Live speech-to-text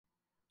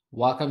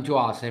Welcome to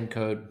Awesome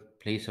Code.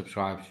 Please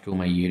subscribe to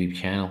my YouTube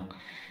channel.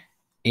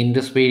 In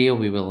this video,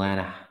 we will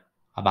learn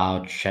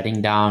about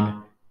shutting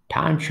down,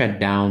 time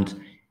shutdowns,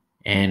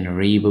 and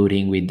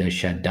rebooting with the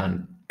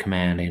shutdown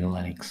command in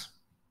Linux.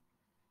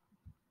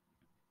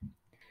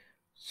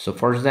 So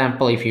for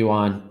example, if you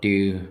want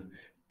to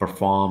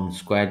perform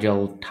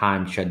scheduled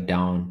time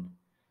shutdown,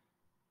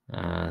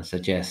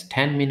 such as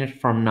 10 minutes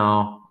from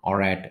now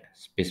or at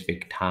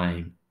specific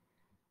time,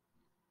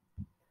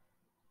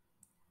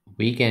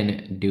 we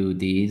can do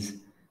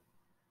these.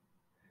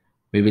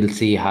 We will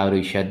see how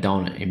to shut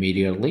down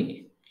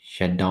immediately,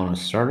 shut down a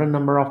certain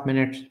number of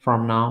minutes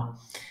from now,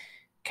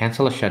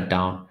 cancel a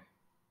shutdown,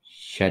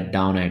 shut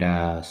down at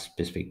a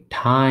specific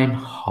time,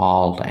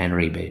 halt, and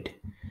reboot.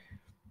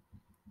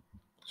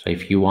 So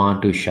if you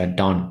want to shut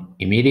down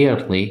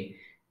immediately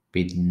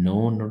with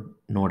no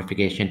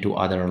notification to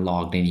other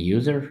logged in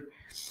user,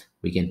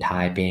 we can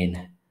type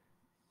in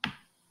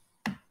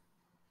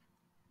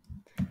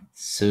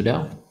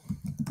sudo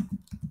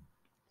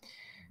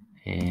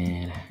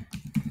and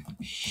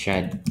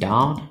shut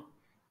down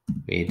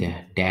with the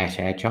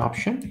 -h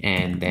option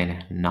and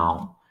then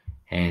now,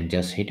 and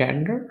just hit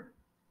enter.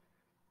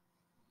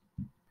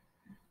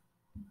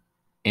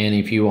 And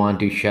if you want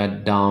to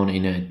shut down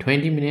in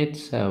 20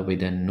 minutes with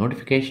the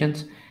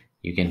notifications,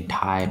 you can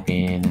type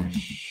in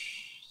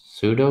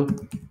sudo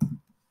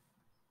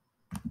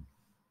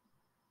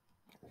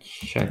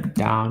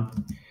shutdown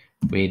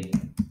with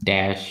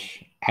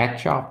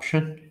 -h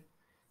option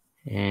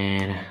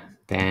and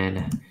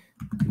then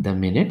the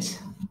minutes.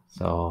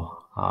 So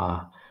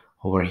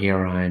over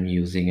here I'm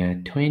using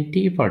a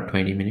 20 for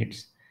 20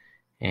 minutes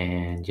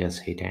and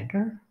just hit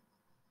enter.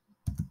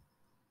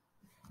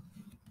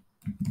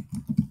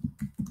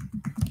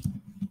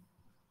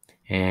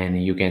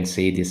 And you can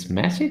see this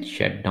message,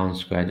 shutdown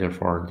schedule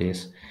for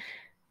this.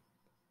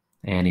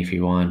 And if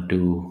you want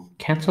to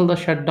cancel the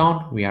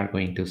shutdown, we are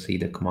going to see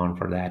the command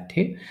for that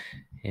too.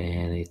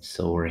 And it's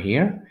over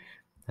here.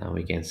 Now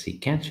we can see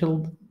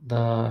cancel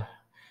the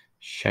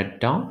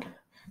shutdown.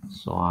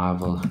 So I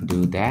will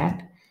do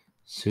that.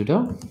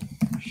 Sudo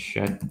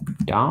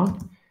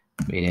shutdown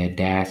with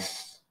a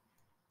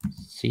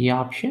 -c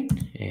option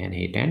and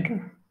hit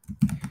enter.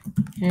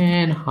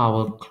 And I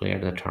will clear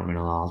the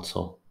terminal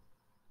also.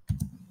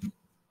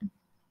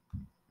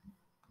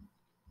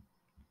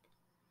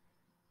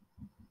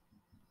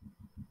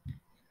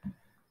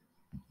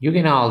 You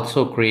can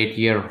also create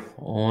your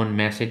own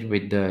message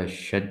with the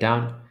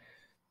shutdown.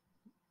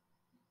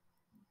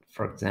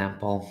 For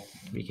example,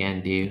 we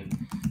can do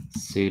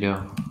sudo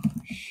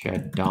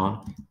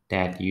shutdown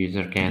that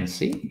user can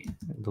see,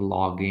 the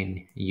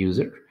login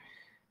user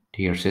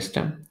to your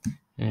system.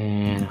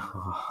 And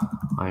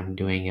I'm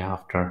doing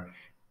after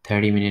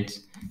 30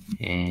 minutes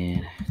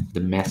and the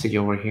message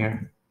over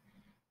here.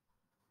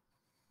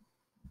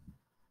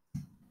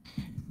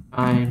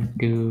 Time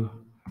to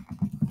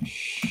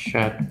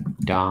shut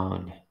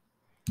down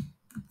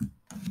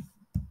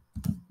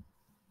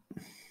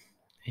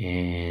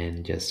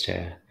and just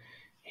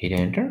hit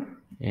enter.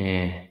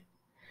 And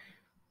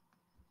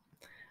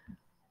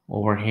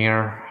over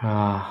here,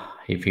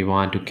 if you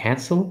want to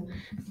cancel,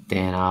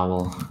 then I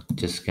will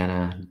just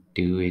gonna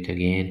do it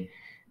again,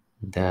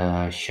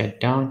 the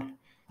shutdown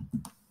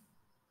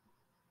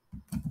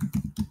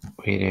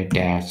with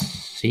a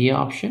 -c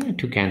option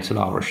to cancel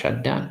our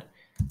shutdown.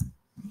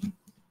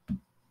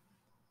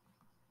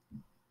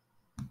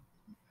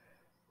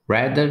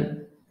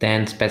 Rather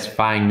than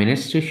specifying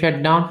minutes to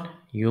shut down,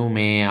 you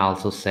may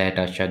also set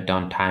a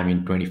shutdown time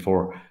in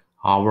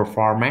 24-hour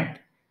format,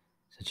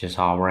 such as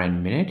hour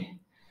and minute.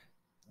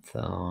 So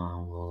I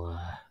will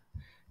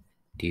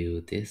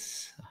do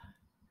this.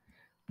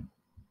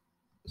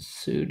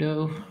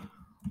 Sudo,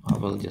 I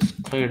will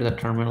just clear the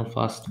terminal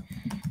first.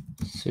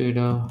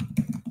 Sudo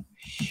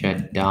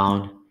shutdown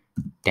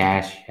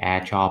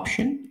 -h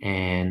option,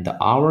 and the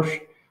hours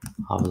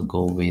I will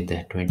go with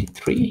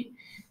 23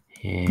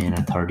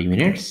 and 30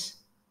 minutes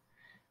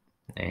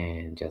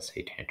and just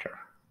hit enter.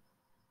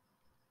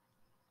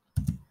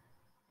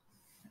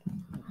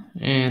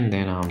 And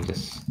then I'm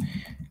just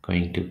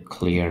going to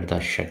clear the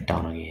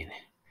shutdown again.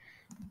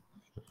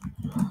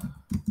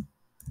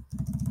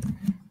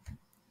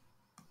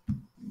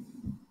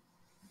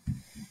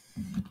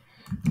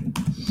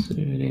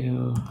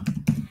 Sudo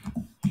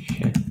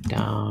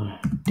shutdown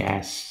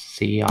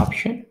 -c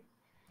option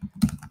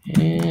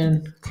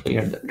and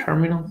clear the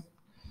terminal.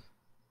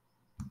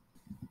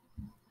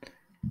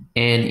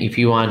 And if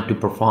you want to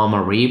perform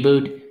a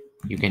reboot,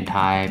 you can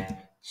type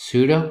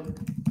sudo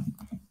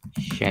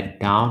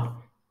shutdown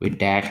with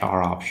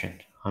 -r option.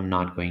 I'm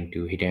not going to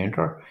hit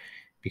enter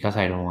because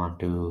I don't want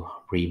to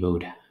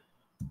reboot.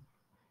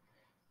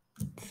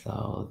 So,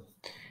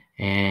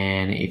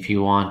 and if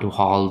you want to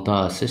halt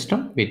the system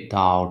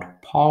without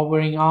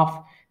powering off,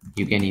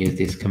 you can use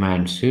this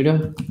command sudo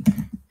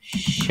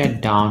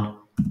shutdown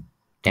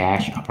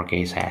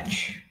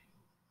 -h.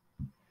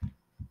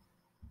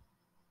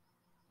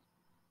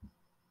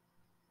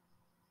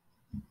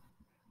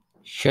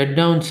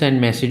 Shutdown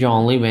send message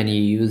only when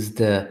you use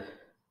the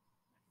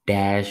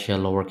dash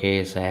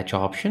lowercase h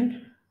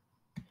option,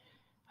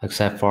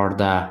 except for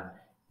the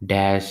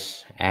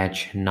dash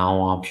h now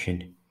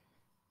option.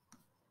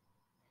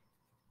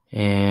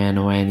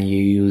 And when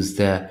you use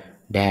the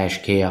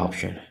dash k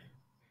option,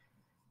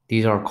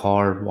 these are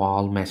called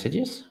wall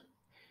messages,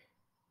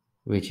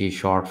 which is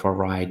short for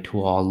write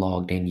to all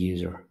logged in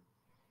user.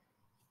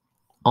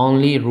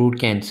 Only root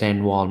can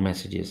send wall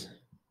messages.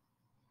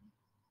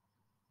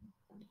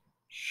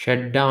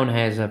 Shutdown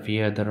has a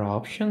few other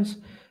options,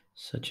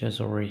 such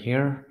as over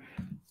here.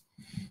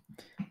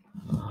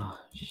 Uh,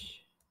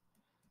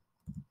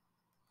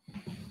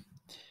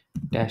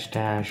 dash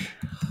dash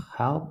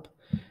help,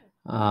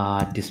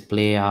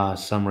 display a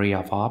summary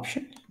of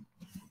options,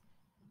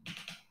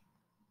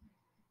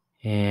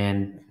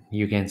 and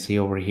you can see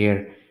over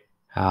here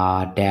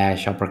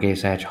dash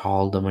uppercase h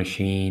hold the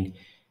machine,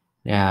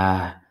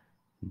 uh,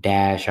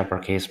 dash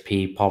uppercase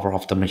p power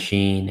off the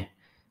machine,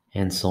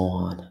 and so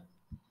on.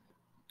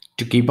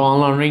 To keep on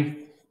learning,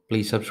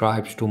 please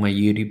subscribe to my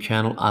YouTube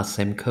channel,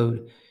 Asim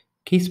Code.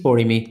 Keep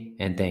supporting me,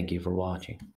 and thank you for watching.